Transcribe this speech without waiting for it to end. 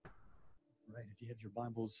right, if you have your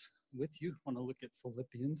Bibles with you, I want to look at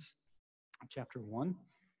Philippians chapter 1.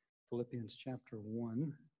 Philippians chapter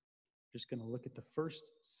 1. Just going to look at the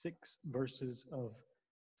first 6 verses of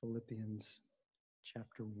Philippians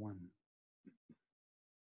chapter 1.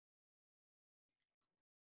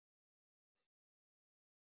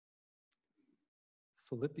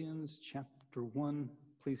 Philippians chapter 1.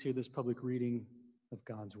 Please hear this public reading of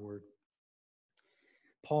God's word.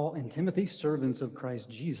 Paul and Timothy, servants of Christ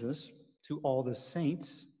Jesus, to all the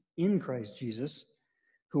saints in Christ Jesus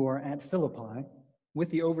who are at Philippi,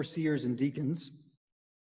 with the overseers and deacons,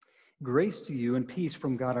 grace to you and peace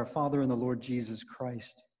from God our Father and the Lord Jesus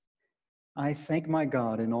Christ. I thank my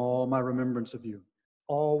God in all my remembrance of you,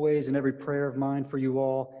 always in every prayer of mine for you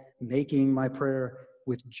all, making my prayer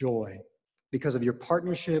with joy, because of your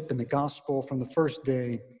partnership in the gospel from the first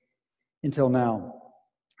day until now.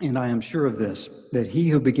 And I am sure of this, that he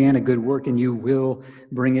who began a good work in you will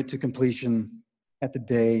bring it to completion at the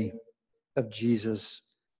day of Jesus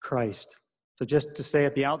Christ. So just to say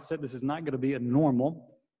at the outset, this is not going to be a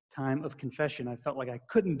normal time of confession. I felt like I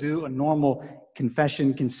couldn't do a normal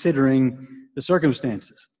confession considering the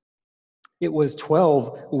circumstances. It was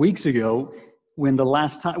 12 weeks ago when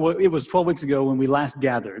it was 12 weeks ago when we last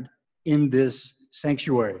gathered in this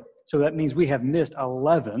sanctuary. So that means we have missed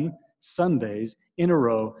 11 Sundays in a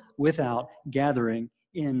row without gathering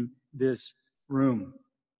in this room.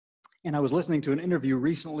 And I was listening to an interview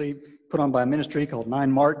recently put on by a ministry called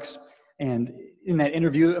 9 Marks. And in that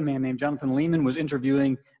interview, a man named Jonathan Lehman was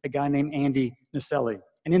interviewing a guy named Andy Naselli.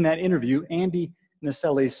 And in that interview, Andy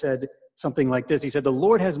Naselli said something like this. He said, "The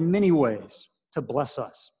Lord has many ways to bless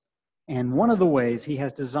us. And one of the ways he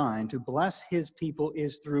has designed to bless his people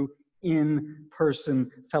is through in-person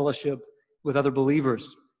fellowship with other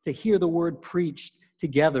believers, to hear the word preached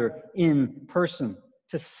together in person,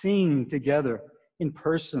 to sing together in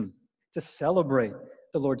person, to celebrate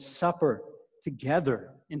the Lord's Supper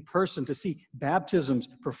together in person, to see baptisms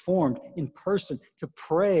performed in person, to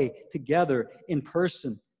pray together in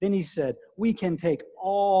person." Then he said, we can take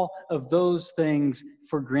all of those things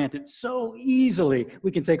for granted. So easily we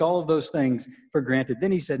can take all of those things for granted.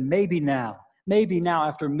 Then he said, maybe now,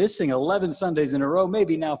 after missing 11 Sundays in a row,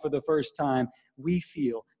 maybe now for the first time, we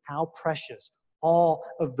feel how precious all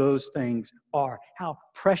of those things are, how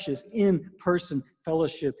precious in-person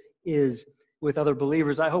fellowship is with other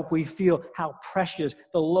believers. I hope we feel how precious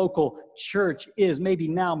the local church is, maybe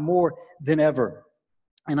now more than ever.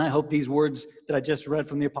 And I hope these words that I just read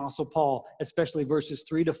from the Apostle Paul, especially verses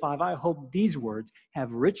 3-5, I hope these words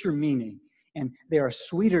have richer meaning and they are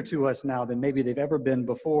sweeter to us now than maybe they've ever been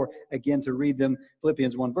before. Again, to read them,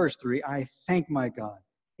 Philippians 1, verse 3, I thank my God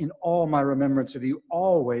in all my remembrance of you,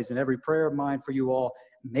 always in every prayer of mine for you all,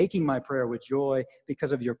 making my prayer with joy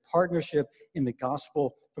because of your partnership in the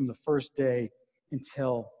gospel from the first day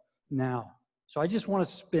until now. So I just want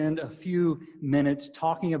to spend a few minutes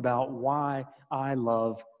talking about why I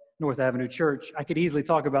love North Avenue Church. I could easily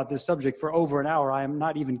talk about this subject for over an hour. I am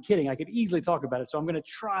not even kidding. I could easily talk about it. So I'm going to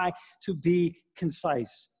try to be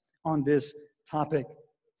concise on this topic.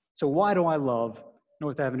 So why do I love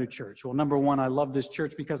North Avenue Church? Well, number one, I love this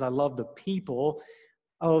church because I love the people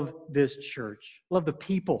of this church. I love the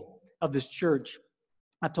people of this church.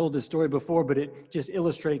 I've told this story before, but it just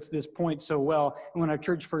illustrates this point so well. And when our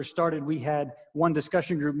church first started, we had one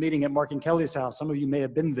discussion group meeting at Mark and Kelly's house. Some of you may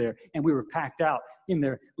have been there, and we were packed out in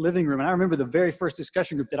their living room. And I remember the very first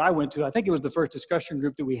discussion group that I went to. I think it was the first discussion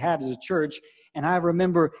group that we had as a church. And I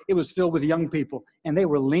remember it was filled with young people, and they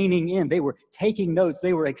were leaning in. They were taking notes.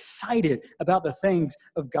 They were excited about the things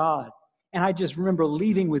of God. And I just remember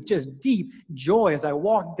leaving with just deep joy as I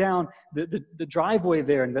walked down the driveway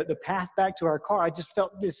there and the path back to our car. I just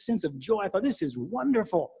felt this sense of joy. I thought, this is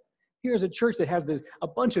wonderful. Here's a church that has a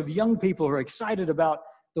bunch of young people who are excited about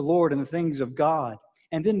the Lord and the things of God.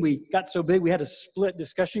 And then we got so big, we had to split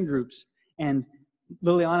discussion groups. And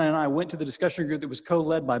Liliana and I went to the discussion group that was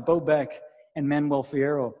co-led by Bo Beck and Manuel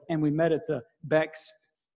Fierro. And we met at the Beck's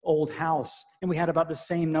old house, and we had about the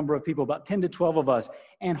same number of people, about 10 to 12 of us,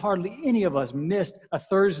 and hardly any of us missed a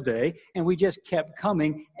Thursday, and we just kept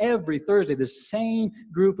coming every Thursday, the same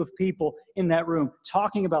group of people in that room,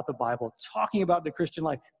 talking about the Bible, talking about the Christian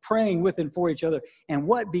life, praying with and for each other. And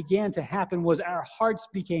what began to happen was our hearts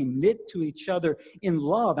became knit to each other in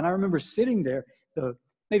love. And I remember sitting there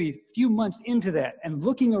maybe a few months into that and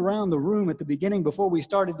looking around the room at the beginning before we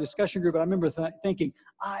started discussion group. I remember thinking,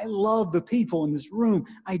 I love the people in this room.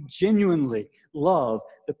 I genuinely love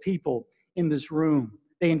the people in this room.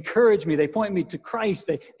 They encourage me. They point me to Christ.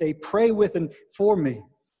 They pray with and for me.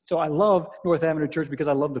 So I love North Avenue Church because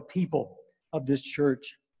I love the people of this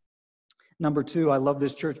church. Number two, I love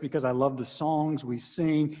this church because I love the songs we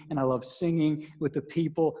sing, and I love singing with the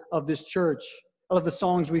people of this church. I love the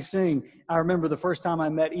songs we sing. I remember the first time I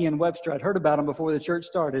met Ian Webster. I'd heard about him before the church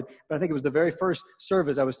started, but I think it was the very first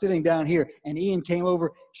service. I was sitting down here, and Ian came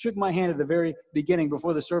over, shook my hand at the very beginning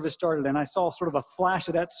before the service started, and I saw sort of a flash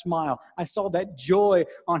of that smile. I saw that joy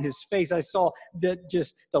on his face. I saw that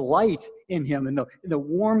just the light in him and the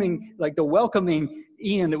warming, like the welcoming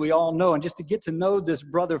Ian that we all know. And just to get to know this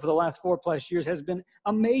brother for the last 4+ years has been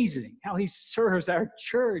amazing. How he serves our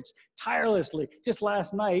church tirelessly. Just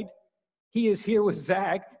last night, he is here with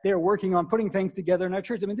Zach. They're working on putting things together in our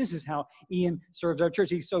church. I mean, this is how Ian serves our church.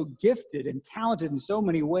 He's so gifted and talented in so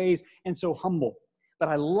many ways and so humble. But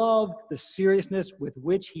I love the seriousness with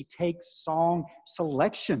which he takes song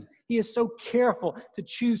selection. He is so careful to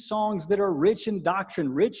choose songs that are rich in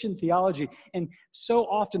doctrine, rich in theology. And so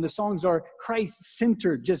often the songs are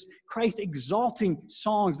Christ-centered, just Christ-exalting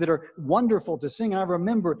songs that are wonderful to sing. And I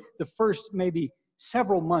remember the first maybe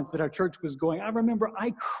several months that our church was going, I remember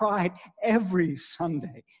I cried every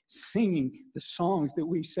Sunday singing the songs that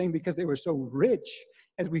we sang because they were so rich.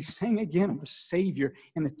 As we sang again of the Savior,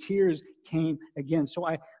 and the tears came again. So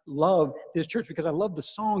I love this church because I love the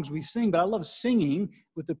songs we sing, but I love singing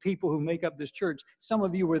with the people who make up this church. Some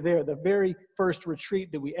of you were there, the very first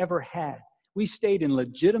retreat that we ever had. We stayed in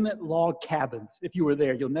legitimate log cabins. If you were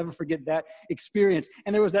there, you'll never forget that experience.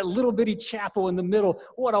 And there was that little bitty chapel in the middle.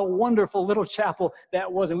 What a wonderful little chapel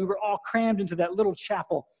that was. And we were all crammed into that little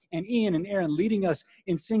chapel. And Ian and Aaron leading us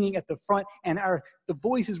in singing at the front. And the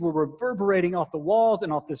voices were reverberating off the walls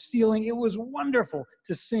and off the ceiling. It was wonderful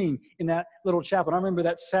to sing in that little chapel. And I remember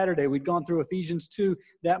that Saturday, we'd gone through Ephesians 2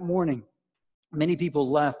 that morning. Many people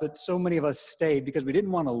left, but so many of us stayed because we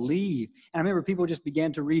didn't want to leave. And I remember people just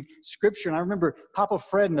began to read Scripture. And I remember Papa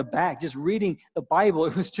Fred in the back just reading the Bible.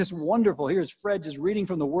 It was just wonderful. Here's Fred just reading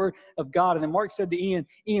from the Word of God. And then Mark said to Ian,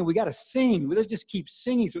 we got to sing. Let's just keep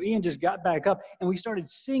singing. So Ian just got back up, and we started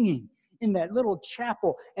singing in that little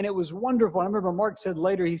chapel. And it was wonderful. I remember Mark said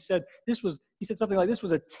later, he said something like, this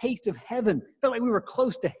was a taste of heaven. It felt like we were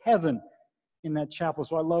close to heaven in that chapel.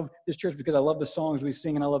 So I love this church because I love the songs we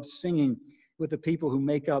sing, and I love singing with the people who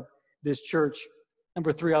make up this church.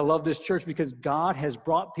 Number three, I love this church because God has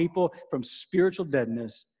brought people from spiritual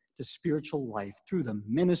deadness to spiritual life through the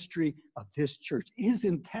ministry of this church.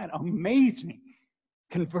 Isn't that amazing?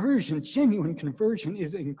 Conversion, genuine conversion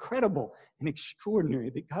is incredible and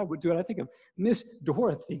extraordinary that God would do it. I think of Miss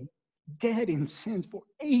Dorothy, dead in sins for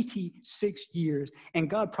 86 years. And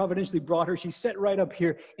God providentially brought her. She sat right up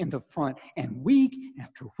here in the front. And week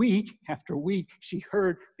after week after week, she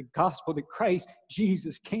heard the gospel that Christ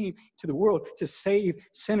Jesus came to the world to save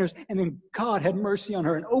sinners. And then God had mercy on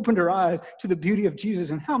her and opened her eyes to the beauty of Jesus.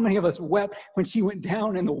 And how many of us wept when she went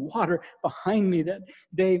down in the water behind me that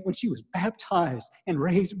day when she was baptized and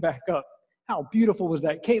raised back up? How beautiful was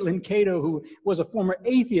that? Caitlin Cato, who was a former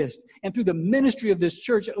atheist, and through the ministry of this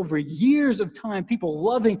church over years of time, people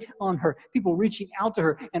loving on her, people reaching out to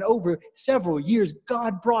her, and over several years,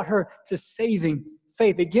 God brought her to saving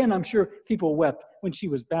faith. Again, I'm sure people wept when she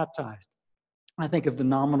was baptized. I think of the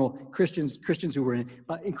nominal Christians who were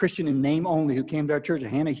Christian in name only, who came to our church,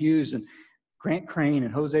 Hannah Hughes and Grant Crane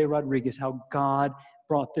and Jose Rodriguez, how God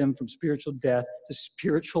brought them from spiritual death to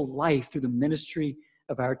spiritual life through the ministry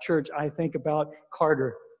of our church. I think about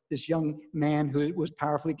Carter, this young man who was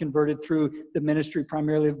powerfully converted through the ministry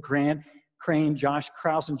primarily of Grant Crane, Josh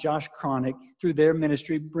Krause, and Josh Cronick, through their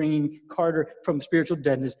ministry, bringing Carter from spiritual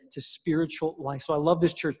deadness to spiritual life. So I love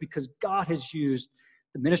this church because God has used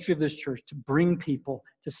the ministry of this church to bring people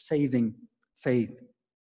to saving faith.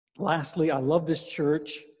 Lastly, I love this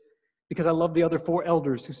church because I love the other 4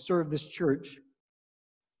 elders who serve this church.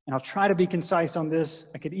 And I'll try to be concise on this.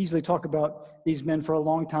 I could easily talk about these men for a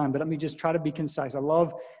long time, but let me just try to be concise. I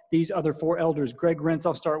love these other 4 elders. Greg Rentz,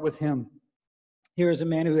 I'll start with him. Here is a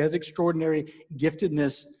man who has extraordinary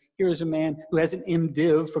giftedness. Here is a man who has an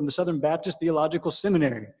MDiv from the Southern Baptist Theological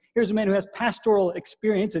Seminary. Here's a man who has pastoral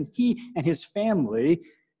experience, and he and his family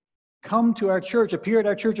come to our church, appeared at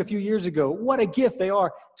our church a few years ago. What a gift they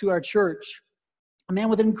are to our church. A man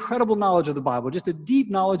with an incredible knowledge of the Bible, just a deep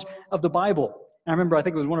knowledge of the Bible. And I remember, I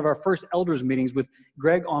think it was one of our first elders meetings with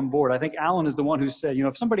Greg on board. I think Alan is the one who said,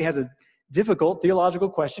 if somebody has a difficult theological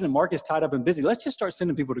question and Mark is tied up and busy, let's just start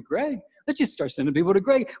sending people to Greg. Let's just start sending people to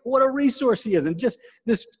Greg. What a resource he is. And just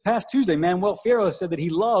this past Tuesday, Manuel Fierro said that he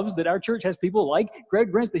loves that our church has people like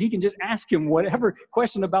Greg Rentz that he can just ask him whatever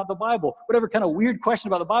question about the Bible, whatever kind of weird question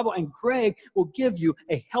about the Bible, and Greg will give you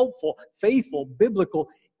a helpful, faithful, biblical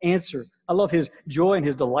answer. I love his joy and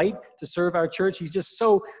his delight to serve our church. He's just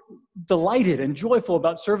so delighted and joyful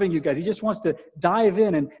about serving you guys. He just wants to dive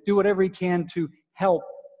in and do whatever he can to help.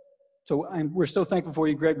 So we're so thankful for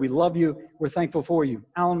you, Greg. We love you. We're thankful for you.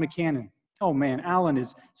 Alan McCannon. Oh, man, Alan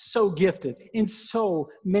is so gifted in so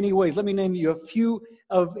many ways. Let me name you a few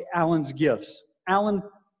of Alan's gifts. Alan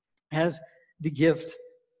has the gift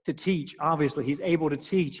to teach. Obviously, he's able to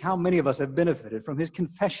teach. How many of us have benefited from his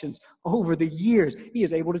confessions over the years? He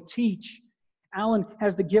is able to teach. Alan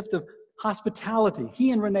has the gift of hospitality. He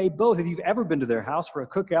and Renee both, if you've ever been to their house for a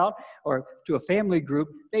cookout or to a family group,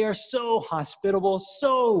 they are so hospitable,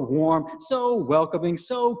 so warm, so welcoming,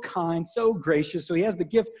 so kind, so gracious. So he has the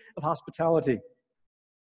gift of hospitality.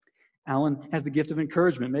 Alan has the gift of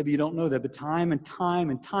encouragement. Maybe you don't know that, but time and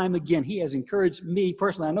time again, he has encouraged me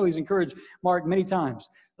personally. I know he's encouraged Mark many times.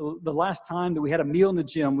 The last time that we had a meal in the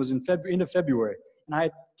gym was in end of February, and I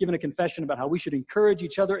had given a confession about how we should encourage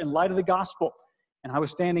each other in light of the gospel. And I was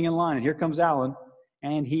standing in line, and here comes Alan,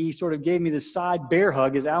 and he sort of gave me this side bear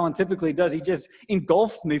hug, as Alan typically does. He just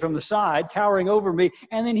engulfed me from the side, towering over me,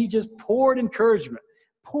 and then he just poured encouragement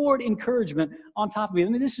on top of me. I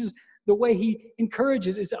mean, this is the way he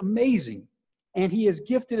encourages is amazing. And he is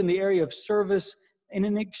gifted in the area of service in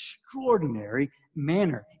an extraordinary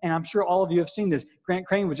manner. And I'm sure all of you have seen this. Grant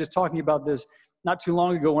Crane was just talking about this not too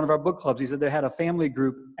long ago, one of our book clubs. He said they had a family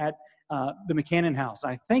group at the McCannon house.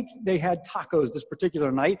 I think they had tacos this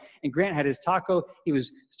particular night, and Grant had his taco. He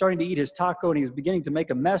was starting to eat his taco, and he was beginning to make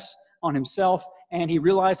a mess on himself, and he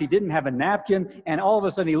realized he didn't have a napkin, and all of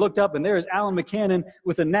a sudden he looked up, and there's Alan McCannon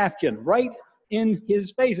with a napkin right in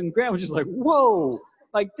his face, and Grant was just like, whoa,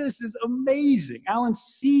 like this is amazing. Alan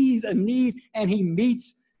sees a need, and he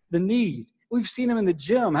meets the need. We've seen him in the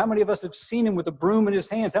gym. How many of us have seen him with a broom in his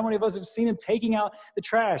hands? How many of us have seen him taking out the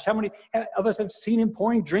trash? How many of us have seen him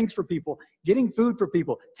pouring drinks for people, getting food for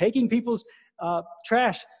people, taking people's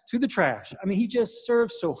trash to the trash? I mean, he just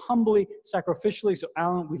serves so humbly, sacrificially. So,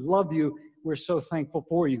 Alan, we love you. We're so thankful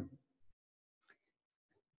for you.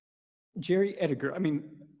 Jerry Edgar. I mean,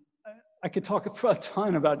 I could talk for a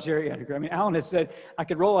ton about Jerry Edgar. I mean, Alan has said, I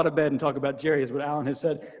could roll out of bed and talk about Jerry, is what Alan has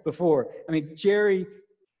said before. I mean, Jerry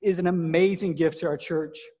is an amazing gift to our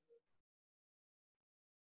church.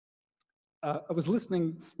 I was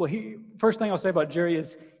listening. Well, first thing I'll say about Jerry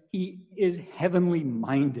is he is heavenly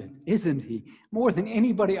minded, isn't he? More than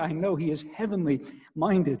anybody I know, he is heavenly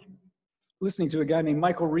minded. Listening to a guy named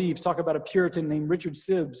Michael Reeves talk about a Puritan named Richard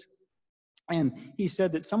Sibbes. And he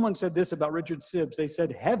said that someone said this about Richard Sibbes. They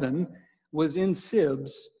said heaven was in Sibbes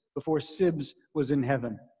before Sibbes was in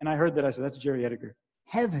heaven. And I heard that. I said, that's Jerry Edgar.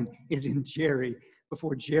 Heaven is in Jerry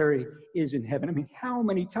before Jerry is in heaven. I mean, how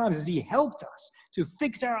many times has he helped us to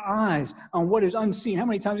fix our eyes on what is unseen? How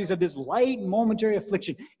many times he said this light momentary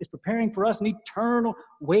affliction is preparing for us an eternal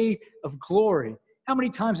weight of glory? How many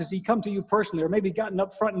times has he come to you personally or maybe gotten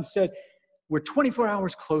up front and said, we're 24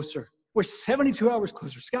 hours closer. We're 72 hours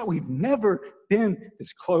closer. Scott, we've never been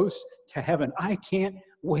this close to heaven. I can't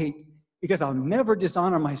wait because I'll never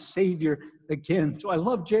dishonor my Savior again. So I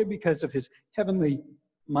love Jerry because of his heavenly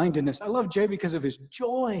mindedness. I love Jerry because of his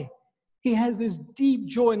joy. He has this deep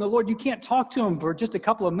joy in the Lord. You can't talk to him for just a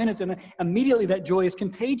couple of minutes, and immediately that joy is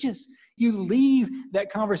contagious. You leave that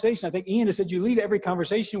conversation. I think Ian has said you leave every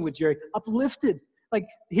conversation with Jerry uplifted. Like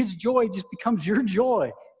his joy just becomes your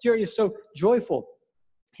joy. Jerry is so joyful.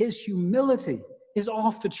 His humility is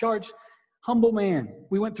off the charts. Humble man.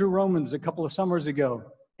 We went through Romans a couple of summers ago.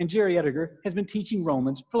 And Jerry Edgar has been teaching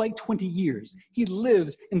Romans for like 20 years. He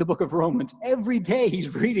lives in the book of Romans. Every day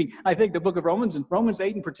he's reading, I think, the book of Romans, and Romans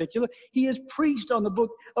 8 in particular. He has preached on the book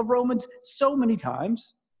of Romans so many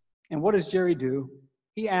times. And what does Jerry do?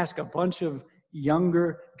 He asks a bunch of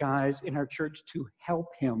younger guys in our church to help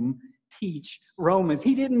him teach Romans.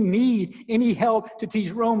 He didn't need any help to teach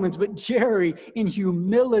Romans, but Jerry, in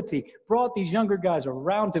humility, brought these younger guys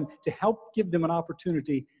around him to help give them an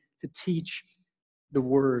opportunity to teach the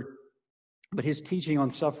word. But his teaching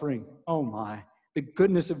on suffering, oh my, the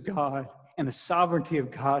goodness of God and the sovereignty of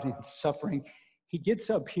God in suffering. He gets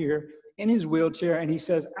up here in his wheelchair and he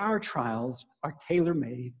says, our trials are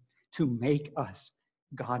tailor-made to make us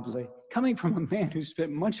godly. Coming from a man who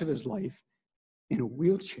spent much of his life in a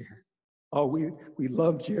wheelchair. Oh, we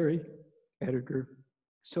love Jerry Edgar.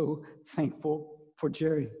 So thankful for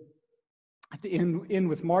Jerry. At the end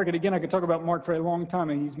with Mark, and again, I could talk about Mark for a long time.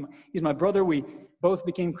 And he's my brother. We both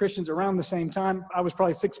became Christians around the same time. I was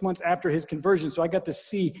probably 6 months after his conversion, so I got to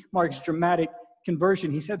see Mark's dramatic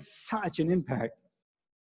conversion. He's had such an impact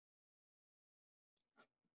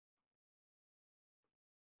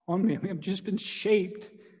on me. I mean, I've just been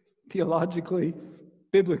shaped theologically,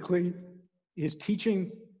 biblically. His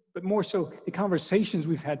teaching but more so the conversations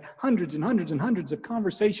we've had, hundreds and hundreds and hundreds of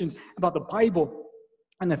conversations about the Bible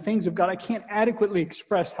and the things of God. I can't adequately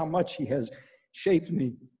express how much he has shaped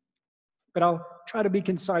me. But I'll try to be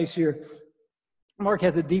concise here. Mark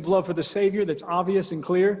has a deep love for the Savior that's obvious and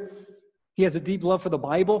clear. He has a deep love for the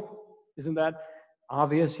Bible. Isn't that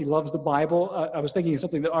obvious? He loves the Bible. I was thinking of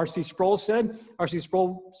something that R.C. Sproul said. R.C.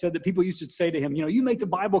 Sproul said that people used to say to him, you make the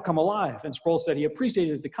Bible come alive. And Sproul said he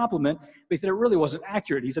appreciated the compliment, but he said it really wasn't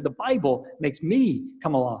accurate. He said the Bible makes me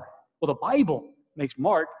come alive. Well, the Bible makes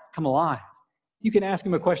Mark come alive. You can ask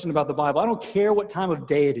him a question about the Bible. I don't care what time of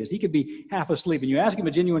day it is. He could be half asleep. And you ask him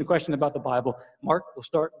a genuine question about the Bible, Mark will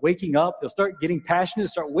start waking up. He'll start getting passionate,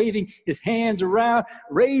 start waving his hands around,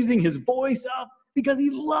 raising his voice up because he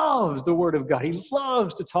loves the Word of God. He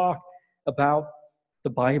loves to talk about the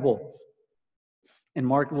Bible. And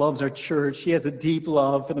Mark loves our church. He has a deep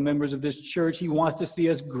love for the members of this church. He wants to see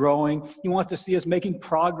us growing. He wants to see us making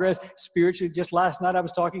progress spiritually. Just last night, I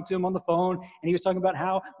was talking to him on the phone, and he was talking about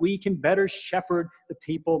how we can better shepherd the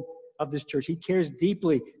people of this church. He cares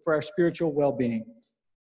deeply for our spiritual well-being.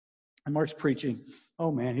 And Mark's preaching,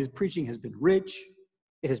 oh man, his preaching has been rich.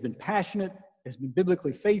 It has been passionate. It has been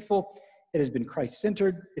biblically faithful. It has been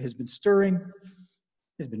Christ-centered. It has been stirring.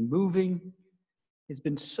 It has been moving. It's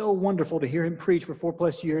been so wonderful to hear him preach for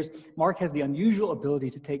 4+ years. Mark has the unusual ability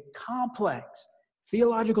to take complex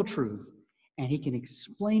theological truth, and he can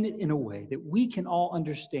explain it in a way that we can all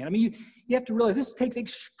understand. I mean, you have to realize this takes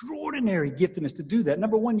extraordinary giftedness to do that.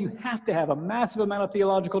 Number one, you have to have a massive amount of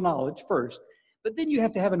theological knowledge first, but then you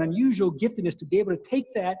have to have an unusual giftedness to be able to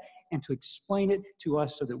take that and to explain it to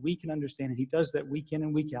us so that we can understand. And he does that week in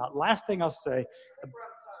and week out. Last thing I'll say,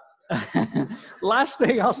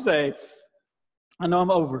 I know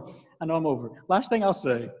I'm over. Last thing I'll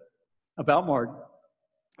say about Mark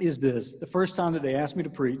is this. The first time that they asked me to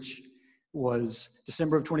preach was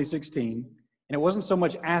December of 2016. And it wasn't so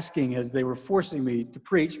much asking as they were forcing me to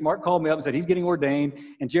preach. Mark called me up and said, he's getting ordained,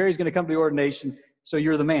 and Jerry's going to come to the ordination, so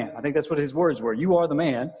you're the man. I think that's what his words were. You are the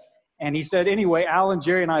man. And he said, anyway, Alan,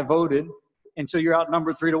 Jerry, and I voted, and so you're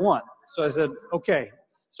outnumbered 3-1. So I said, okay.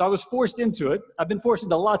 So I was forced into it. I've been forced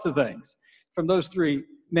into lots of things from those three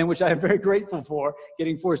men, which I am very grateful for,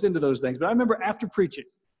 getting forced into those things. But I remember after preaching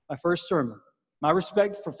my first sermon, my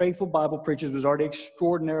respect for faithful Bible preachers was already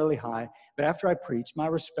extraordinarily high. But after I preached, my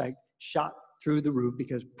respect shot through the roof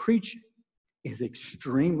because preaching is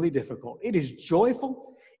extremely difficult. It is joyful.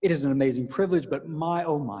 It is an amazing privilege, but my,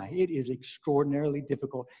 oh my, it is extraordinarily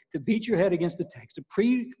difficult to beat your head against the text, to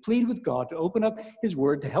plead with God, to open up his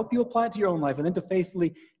word, to help you apply it to your own life, and then to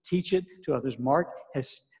faithfully teach it to others. Mark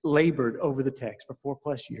has labored over the text for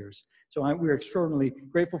 4+ years. So we're extraordinarily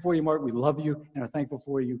grateful for you, Mark. We love you and are thankful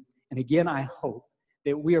for you. And again, I hope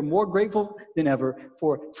that we are more grateful than ever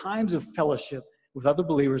for times of fellowship with other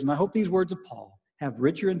believers. And I hope these words of Paul have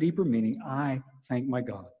richer and deeper meaning. I thank my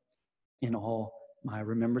God in all my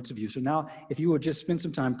remembrance of you. So now, if you would just spend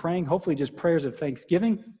some time praying, hopefully just prayers of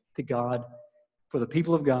thanksgiving to God for the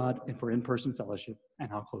people of God and for in-person fellowship.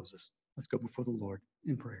 And I'll close this. Let's go before the Lord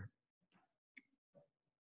in prayer.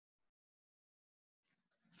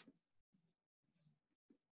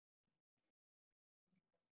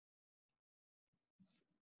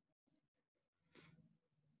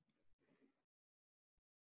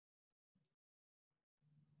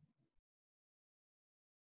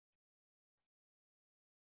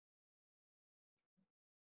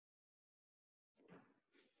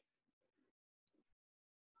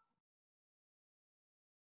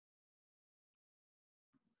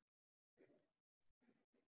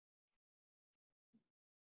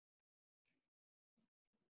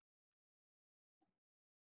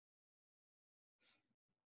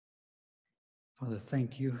 Father,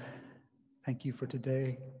 thank you. Thank you for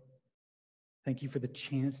today. Thank you for the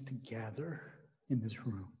chance to gather in this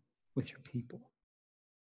room with your people.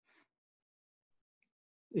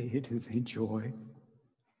 It is a joy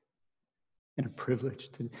and a privilege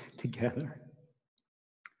to gather.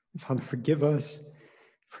 Father, forgive us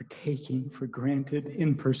for taking for granted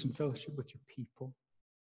in-person fellowship with your people.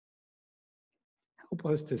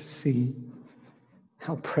 Help us to see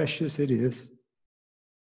how precious it is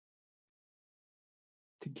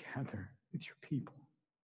to gather with your people.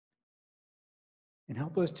 And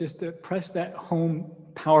help us just to press that home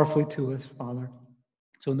powerfully to us, Father.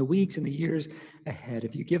 So in the weeks and the years ahead,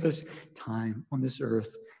 if you give us time on this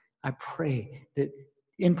earth, I pray that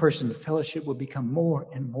in-person fellowship will become more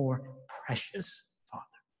and more precious, Father.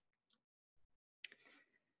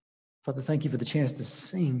 Father, thank you for the chance to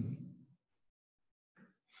sing.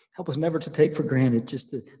 Help us never to take for granted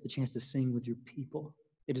just the chance to sing with your people.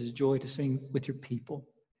 It is a joy to sing with your people.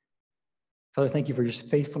 Father, thank you for your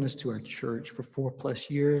faithfulness to our church for 4+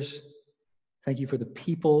 years. Thank you for the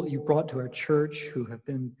people you brought to our church who have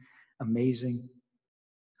been amazing,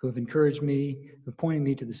 who have encouraged me, who have pointed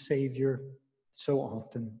me to the Savior so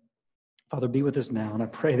often. Father, be with us now, and I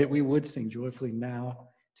pray that we would sing joyfully now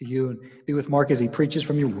to you, and be with Mark as he preaches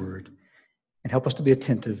from your word, and help us to be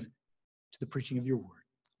attentive to the preaching of your word.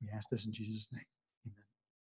 We ask this in Jesus' name.